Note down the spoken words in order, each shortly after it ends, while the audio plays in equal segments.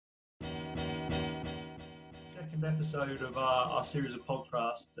second episode of our series of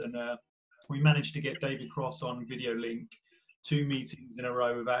podcasts, and we managed to get David Cross on video link 2 meetings in a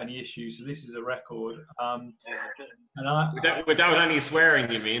row without any issues. So this is a record. And without any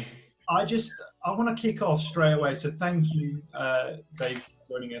swearing, you mean? I want to kick off straight away. So thank you, David,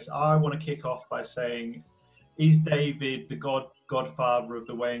 for joining us. I want to kick off by saying, is David the godfather of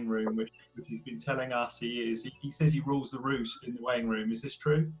the weighing room, which he's been telling us he is? He says he rules the roost in the weighing room. Is this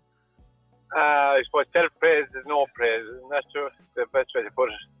true? I suppose self-praise is no praise, isn't that true? The best way to put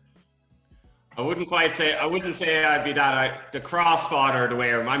it. I wouldn't say I'd be the crossfather of the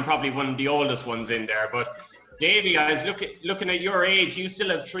weighing room. I'm probably one of the oldest ones in there. But Davy, I was looking at your age. You still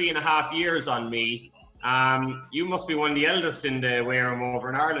have 3.5 years on me. You must be one of the eldest in the weighing room over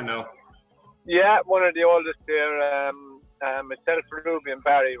in Ireland now. Yeah, one of the oldest there. Myself, Ruby, and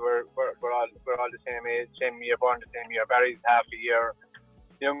Barry we're all the same age, same year, born the same year. Barry's half a year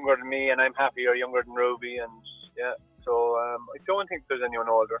younger than me, and I'm half a year younger than Ruby, and yeah. So I don't think there's anyone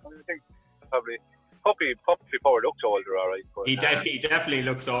older. I think probably Puppy Power looks older, all right. But, he definitely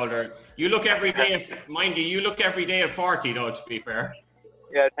looks older. You look every day. Mind you, you look every day at 40, though. To be fair.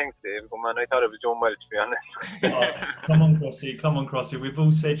 Yeah, thanks, Dave. But man, I thought I was doing well, to be honest. Come on, Crossy. We've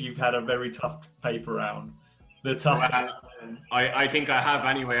all said you've had a very tough paper round. The tough. I think I have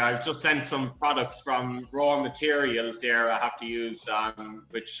anyway. I've just sent some products from raw materials there I have to use,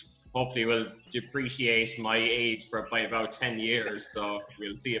 which hopefully will depreciate my age by about 10 years. So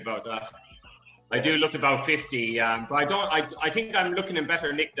we'll see about that. I do look about 50, but I think I'm looking in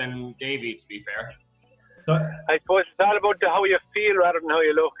better nick than Davy, to be fair. I suppose it's all about how you feel rather than how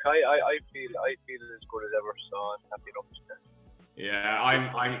you look. I feel as good as ever, so I'm happy enough with that.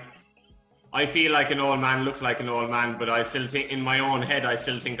 Yeah, I feel like an old man, look like an old man, but I still think, in my own head, I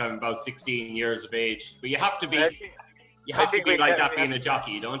still think I'm about 16 years of age. But you have to be like that being a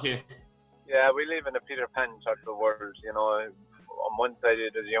jockey, don't you? Yeah, we live in a Peter Pan sort of world, you know. On one side,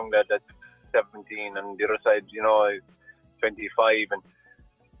 there's a young lad that's 17, and the other side, you know, 25, and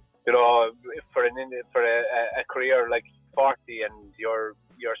you know, for a career like 40, and you're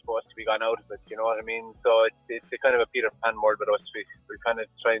supposed to be gone out of it, you know what I mean? So it's a kind of a Peter Pan world with us. We kind of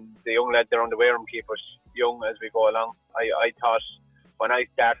try, the young lads around the weighing room keep us young as we go along. I thought when I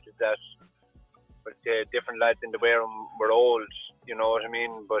started that, but the different lads in the weighing room were old, you know what I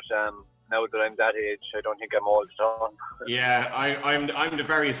mean? But now that I'm that age, I don't think I'm old at all. Yeah, I'm the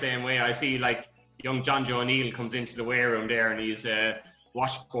very same way. I see like young John Joe O'Neill comes into the weighing room there, and he's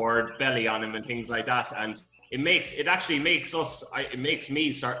washboard belly on him and things like that, and it makes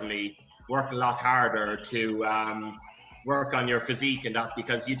me certainly work a lot harder to work on your physique and that,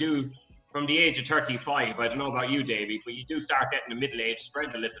 because you do, from the age of 35, I don't know about you, Davy, but you do start getting the middle age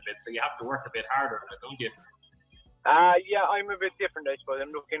spread a little bit, so you have to work a bit harder on it, don't you? Yeah, I'm a bit different, I suppose.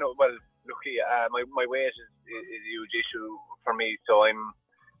 I'm looking, my weight is a huge issue for me, so I'm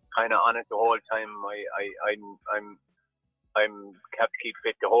kind of on it the whole time. I'm kept to keep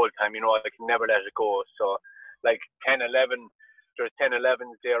fit the whole time, you know. I can never let it go. So, like 10, 11, there's 10,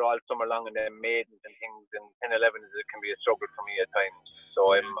 11s there all summer long, and then maidens and things. And 10, 11s, it can be a struggle for me at times.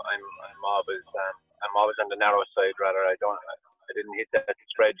 So I'm always on the narrow side. Rather, I didn't hit that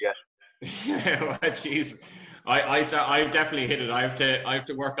spread yet. Well, jeez, I've definitely hit it. I have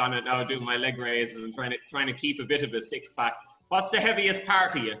to work on it now, doing my leg raises and trying to keep a bit of a six pack. What's the heaviest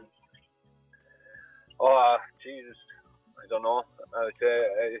part of you? Oh, Jesus. I don't know.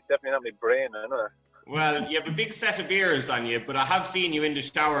 It's definitely not my brain, I know. Well, you have a big set of ears on you, but I have seen you in the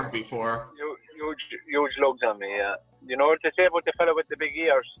shower before. Huge lugs on me, yeah. You know what they say about the fella with the big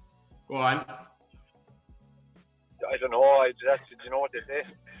ears? Go on. I don't know. Do you know what they say?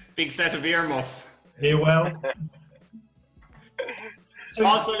 Big set of earmuffs. Hear well.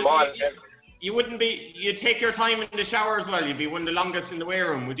 Also, you wouldn't be. You take your time in the shower as well. You'd be one of the longest in the weighing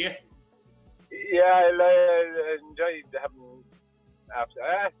room, would you? Yeah, I enjoy having after.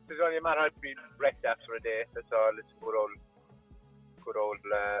 There's only a matter of being rest after a day. That's all. It's good old.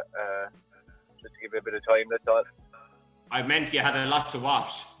 Just to give it a bit of time. That's all. I meant you had a lot to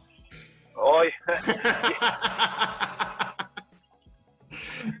wash. Oh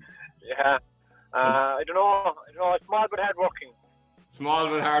yeah. I don't know. Small but hard working. Small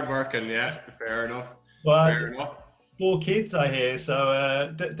but hard working. Yeah, fair enough. Well, fair enough. 4 kids, I hear,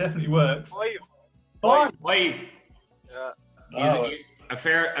 so definitely works. 5. Yeah. He's a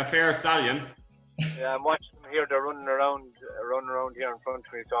fair stallion. Yeah, I'm watching them here. They're running around here in front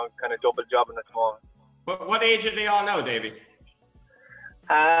of me, so I'm kind of double jobbing at the moment. What age are they all now, Davy?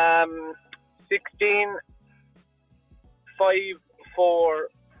 16, 5, 4,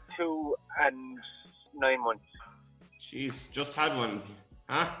 2, and 9 months. Jeez, just had one,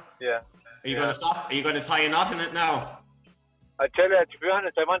 huh? Yeah. Are you going to stop? Are you going to tie a knot in it now? I tell you, to be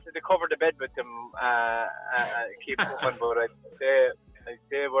honest, I wanted to cover the bed with them, keep moving, but I'd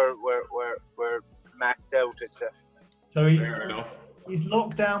say we're maxed out. So fair enough. He's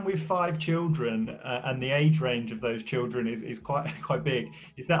locked down with 5 children, and the age range of those children is quite big.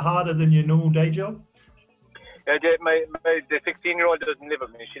 Is that harder than your normal day job? Yeah, the 16-year-old doesn't live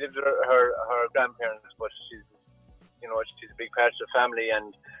with me. She lives with her grandparents, but she's a big part of the family,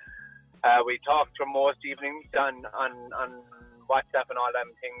 and we talk to her most evenings on WhatsApp and all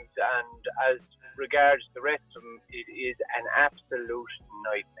them things. And as regards the rest of them, it is an absolute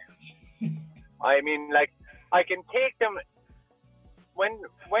nightmare. I mean, like, I can take them when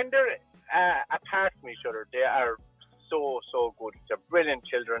they're apart from each other. They are so good. They're brilliant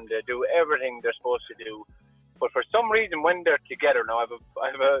children. They do everything they're supposed to do. But for some reason, when they're together now, I have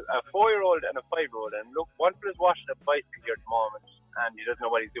a 4-year-old and a 5-year-old, and look, one is washing a bicycle here at the moment, and he doesn't know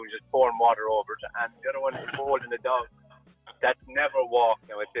what he's doing, just pouring water over it, and the other one is holding the dog. That's never walked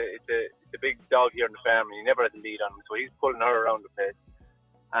now. It's a big dog here in the family. He never has a lead on him, so he's pulling her around the place.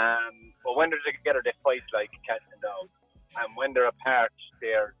 But when they're together, they fight like cats and dogs, and when they're apart,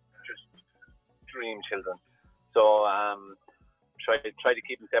 they're just dream children. So try to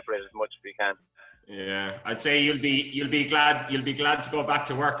keep them separated as much as we can. Yeah, I'd say you'll be glad to go back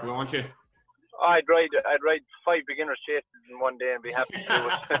to work, won't you? I'd ride 5 beginner chases in one day and be happy to do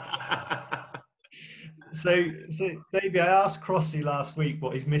So it. Davey, I asked Crossey last week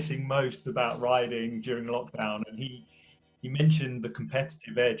what he's missing most about riding during lockdown, and he mentioned the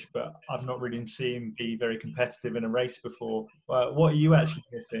competitive edge, but I've not really seen him be very competitive in a race before. What are you actually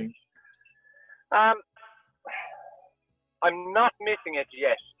missing? I'm not missing it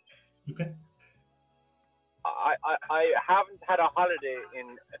yet. Okay. I haven't had a holiday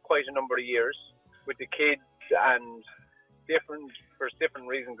in quite a number of years with the kids, and for different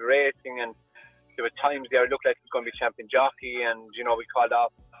reasons, racing, and there were times there it looked like it was going to be champion jockey, and we called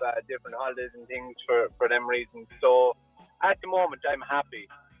off different holidays and things for them reasons. So at the moment, I'm happy.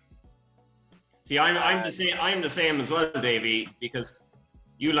 See, I'm the same as well, Davey, because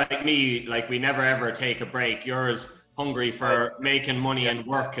you, like me, like, we never ever take a break. You're as hungry for making money and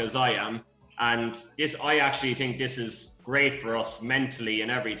work as I am. And I actually think this is great for us mentally and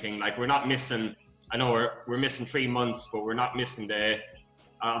everything. Like, we're not missing, I know we're missing 3 months, but we're not missing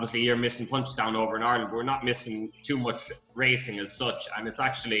obviously you're missing Punchestown over in Ireland, but we're not missing too much racing as such. And it's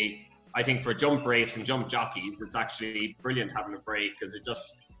actually, I think for jump race and jump jockeys, it's actually brilliant having a break, because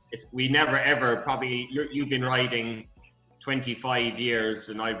we never ever, probably, you've been riding 25 years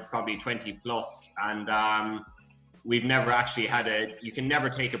and I've probably 20 plus. And, we've never actually you can never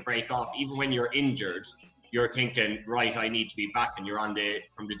take a break off. Even when you're injured, you're thinking, right, I need to be back. And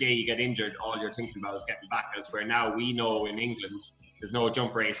from the day you get injured, all you're thinking about is getting back. As where now we know in England, there's no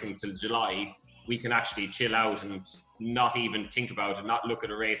jump racing till July. We can actually chill out and not even think about it, not look at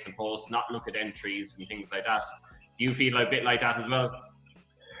a race and post, not look at entries and things like that. Do you feel a bit like that as well?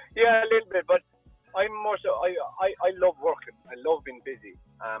 Yeah, a little bit, but I'm more so, I love working. I love being busy.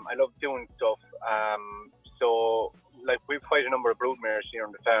 I love doing stuff. So, like, we've quite a number of broodmares here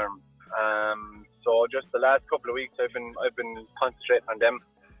on the farm. So just the last couple of weeks, I've been concentrating on them.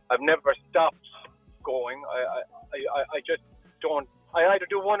 I've never stopped going. I just don't. I either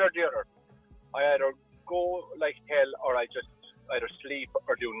do one or the other. I either go like hell, or I just either sleep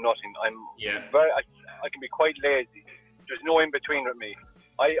or do nothing. I can be quite lazy. There's no in between with me.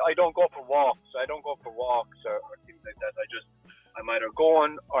 I don't go for walks. I don't go for walks or things like that. I'm either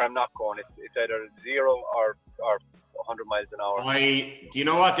going or I'm not going. It's either 0 or 100 miles an hour. Do you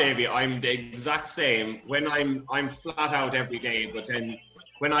know what, Davey? I'm the exact same. When I'm flat out every day, but then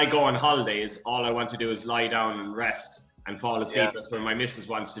when I go on holidays, all I want to do is lie down and rest and fall asleep. Yeah. That's where my missus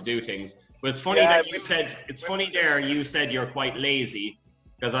wants to do things. But it's funny that you said, you said you're quite lazy,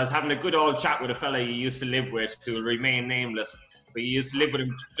 because I was having a good old chat with a fella you used to live with, who will remain nameless, but you used to live with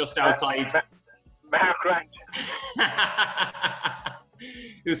him just outside. Mark Grant.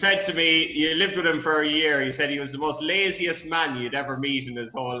 Who said to me, you lived with him for a year, he said he was the most laziest man you'd ever meet in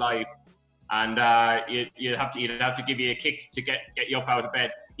his whole life. And you'd have to give you a kick to get you up out of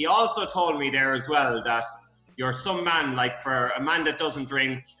bed. He also told me there as well that you're some man, like, for a man that doesn't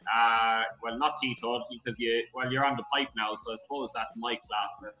drink, well, not teetotal, because you're on the pipe now, so I suppose that my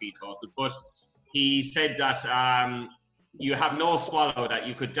class is teetotal. But he said that you have no swallow, that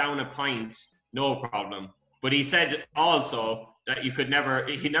you could down a pint, no problem. But he said also that he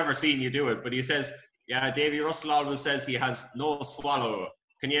never seen you do it. But he says, yeah, Davy Russell always says he has no swallow.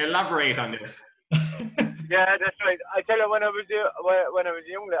 Can you elaborate on this? Yeah, that's right. I tell you, when I was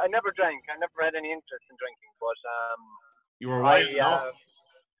young, I never drank. I never had any interest in drinking. But you were wild enough.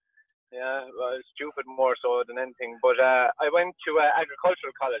 Yeah, Yeah, well, stupid more so than anything. But I went to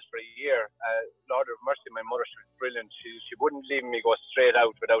agricultural college for a year. Lord of mercy, my mother, she was brilliant. She wouldn't leave me go straight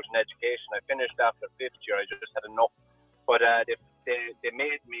out without an education. I finished after 5th year. I just had enough. But they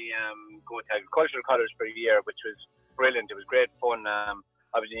made me go to agricultural college for a year, which was brilliant. It was great fun. I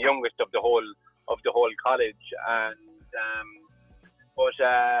was the youngest of the whole college, and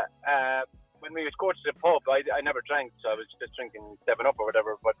when we would go to the pub, I never drank, so I was just drinking 7-Up or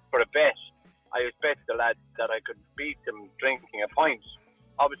whatever. But for a bet, I would bet the lads that I could beat them drinking a pint.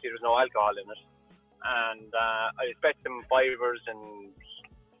 Obviously, there was no alcohol in it, and I would bet them fivers and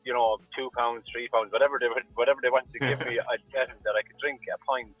 2 pounds, 3 pounds, whatever they wanted to give me. I'd bet them that I could drink a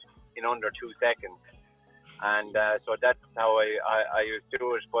pint in under 2 seconds, and so that's how I used to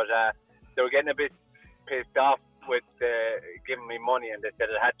do it. But they were getting a bit pissed off with giving me money, and they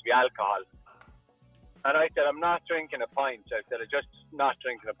said it had to be alcohol. And I said, I'm not drinking a pint. I said, I'm just not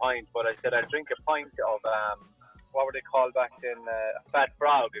drinking a pint. But I said, I'll drink a pint of, what were they called back then? Fat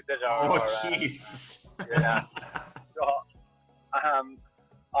Frog. Is it? Jeez. Yeah. So,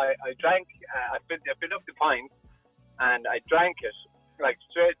 I drank, I filled up the pint, and I drank it, like,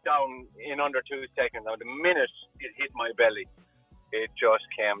 straight down in under 2 seconds. Now, the minute it hit my belly, it just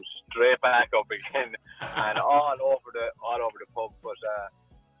came straight back up again, and all over the pub. But,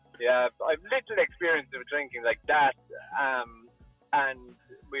 yeah, I've little experience of drinking like that, and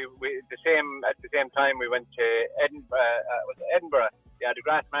we at the same time we went to Edinburgh, the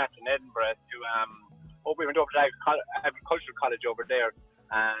grass match in Edinburgh we went over to agricultural college over there,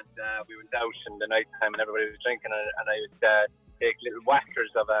 and we went out in the night time and everybody was drinking, and I would take little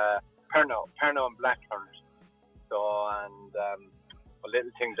whackers of Pernod and Blackburns, so and little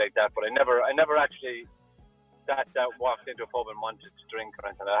things like that. But I never actually walked into a pub and wanted to drink or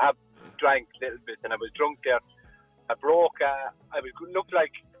anything. I have drank little bits, and I was drunk there. I broke. Looked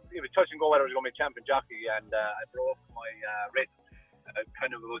like it was touch and go whether I was going to be champion jockey, and I broke my wrist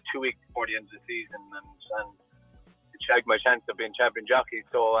kind of about 2 weeks before the end of the season, and it shagged my chance of being champion jockey.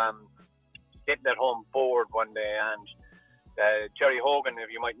 So sitting at home bored one day, and Jerry Hogan, if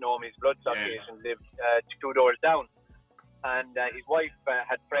you might know him, his bloodstock patient, lived 2 doors down. And his wife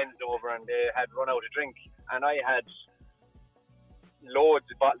had friends over, and they had run out of drink. And I had loads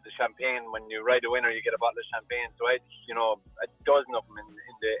of bottles of champagne. When you ride a winner, you get a bottle of champagne. So I had, a dozen of them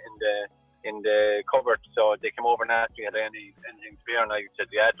in the cupboard. So they came over and asked me, had I anything spare, and I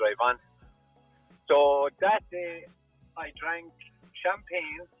said, yeah, drive on. So that day, I drank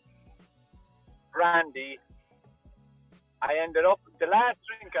champagne, brandy. I ended up, the last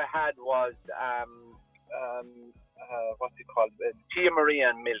drink I had was what's it called? Tia Maria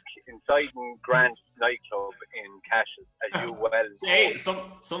and milk inside Grand nightclub in Cashel, as you well know. Say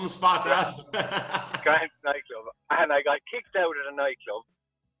some spot that. Grand nightclub, and I got kicked out of the nightclub,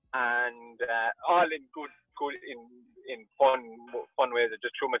 and all in good in fun ways. I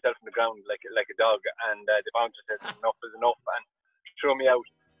just threw myself on the ground like a dog, and the bouncer said enough is enough and threw me out.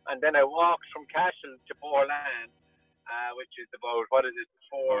 And then I walked from Cashel to Borland, which is about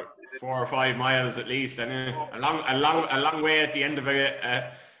 4 or 5 miles at least, and a long way at the end of a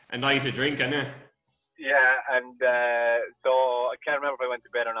night of drink, and yeah, and so I can't remember if I went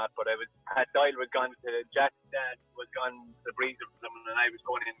to bed or not, but Doyle was gone to Jack's dad was gone to the breeze or something, and I was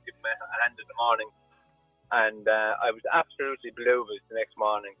going in to give him a hand in the morning, and I was absolutely blue the next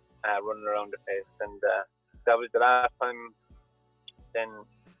morning, running around the place, and that was the last time. Then.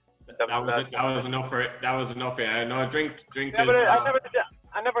 That was enough for it. That was enough. Yeah, no, drink yeah, is.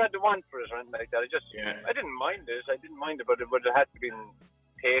 I never had the want for it or anything like that. I didn't mind it. But it had to be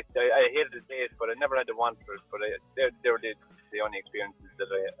taste. I hated the taste, but I never had the want for it. But they were the only experiences that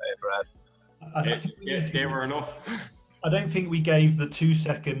I ever had. They were enough. I don't think we gave the 2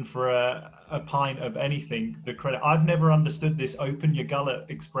 second for a pint of anything the credit. I've never understood this open your gullet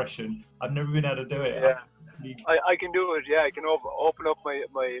expression. I've never been able to do it. Yeah. I can do it, yeah. I can open up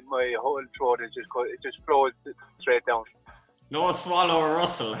my whole throat. It just flows straight down. No Swallow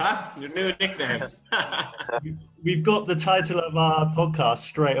Russell, huh? Your new nickname. We've got the title of our podcast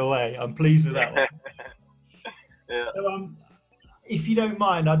straight away. I'm pleased with that one. Yeah. So, if you don't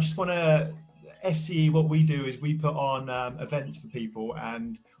mind, I just want to FCE. What we do is we put on events for people,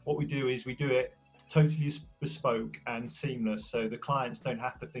 and what we do is we do it totally bespoke and seamless, so the clients don't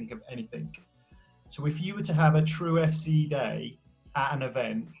have to think of anything. So if you were to have a true FCE day at an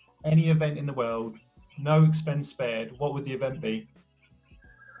event, any event in the world, no expense spared, what would the event be?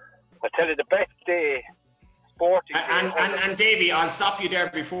 I tell you, the best day, sporting day. And Davy, I'll stop you there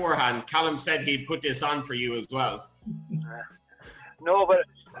beforehand. Callum said he'd put this on for you as well. No, but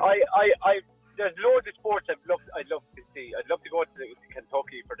there's loads of sports I'd love to see. I'd love to go to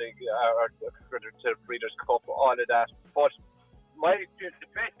Kentucky for the Breeders' Cup, all of that. But the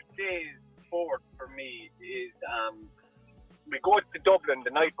best day's sport for me is we go to Dublin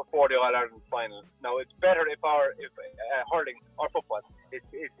the night before the All Ireland final. Now it's better if hurling or football it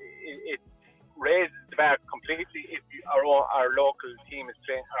raises the bar completely if our local team is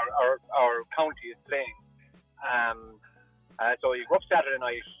playing, our county is playing. So you go up Saturday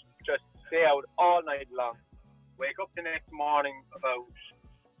night, just stay out all night long, wake up the next morning about,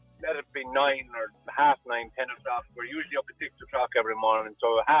 let it be 9 or 9:30, 10 o'clock. We're usually up at 6 o'clock every morning, so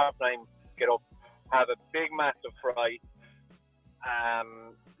 9:30, get up, have a big massive fry,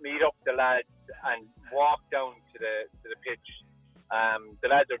 meet up the lads and walk down to the pitch. The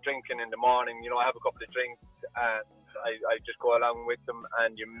lads are drinking in the morning, I have a couple of drinks and I just go along with them,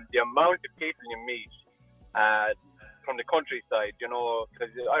 and the amount of people you meet from the countryside, because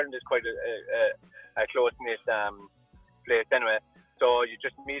Ireland is quite a close-knit place anyway, so you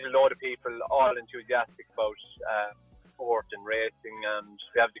just meet a load of people all enthusiastic about sport and racing, and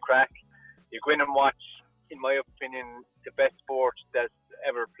we have the crack. You go in and watch, in my opinion, the best sport that's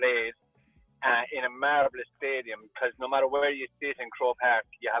ever played in a marvellous stadium, because no matter where you sit in Crow Park,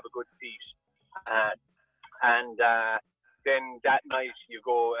 you have a good seat. And then that night you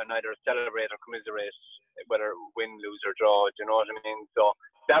go and either celebrate or commiserate, whether win, lose or draw, do you know what I mean? So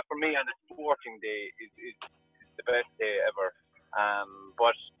that for me on a sporting day is the best day ever.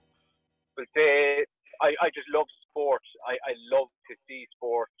 But we'll say I just love sports. I love to see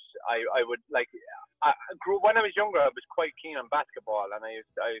sports. I would like. When I was younger, I was quite keen on basketball, and I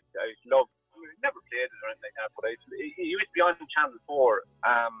used to love. Never played it or anything like that, but it used to be on Channel 4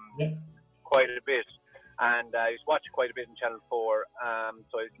 quite a bit, and I used to watch quite a bit in Channel 4.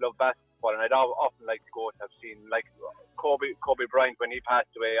 So I used to love basketball, and I'd often like to go to have seen like Kobe Bryant when he passed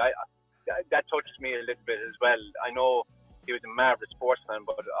away. That touched me a little bit as well. I know he was a marvelous sportsman,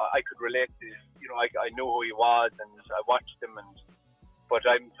 but I could relate to, I knew who he was, and I watched him. But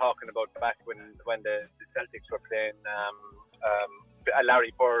I'm talking about back when the Celtics were playing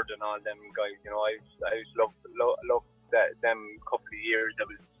Larry Bird and all them guys. I used to love them couple of years. I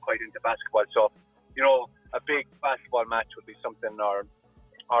was quite into basketball, so a big basketball match would be something, or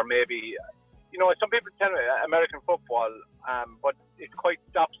maybe some people tell me American football, but it's quite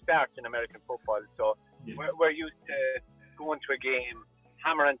stop-start in American football. So we're used to going to a game,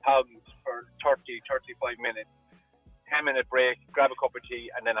 hammer and tongs for 30-35 minutes, 10-minute break, grab a cup of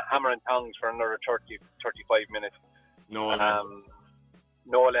tea, and then a hammer and tongs for another 30-35 minutes. No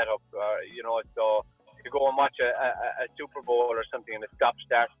let up. So to go and watch a Super Bowl or something in a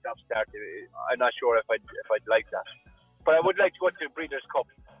stop-start, I'm not sure if I'd like that. But I would like to go to a Breeders' Cup.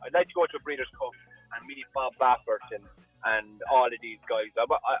 I'd like to go to a Breeders' Cup and meet Bob Baffert and all of these guys. I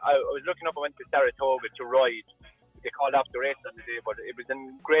was looking up, I went to Saratoga to ride. They called off the race on the day, but it was a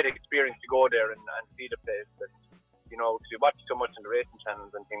great experience to go there and see the place. But, because you watch so much on the racing channels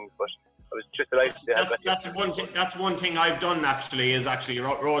and things, but I was just delighted to have that. That's one thing I've done actually, is actually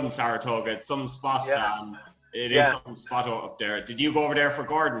rode in Saratoga. It's some spots. Yeah. It is some spot up there. Did you go over there for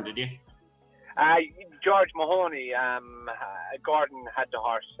Gordon, did you? George Mahoney, Gordon had the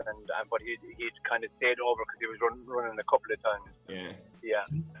horse, but he'd kind of stayed over because he was running a couple of times. Yeah.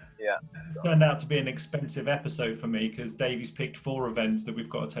 Turned out to be an expensive episode for me because Davy's picked 4 events that we've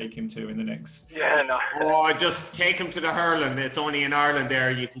got to take him to in the next. Yeah, no. Oh, just take him to the hurling. It's only in Ireland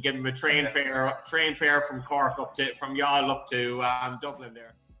there. You can give him a train fare from Cork from Youghal up to Dublin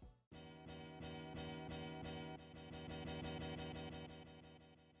there.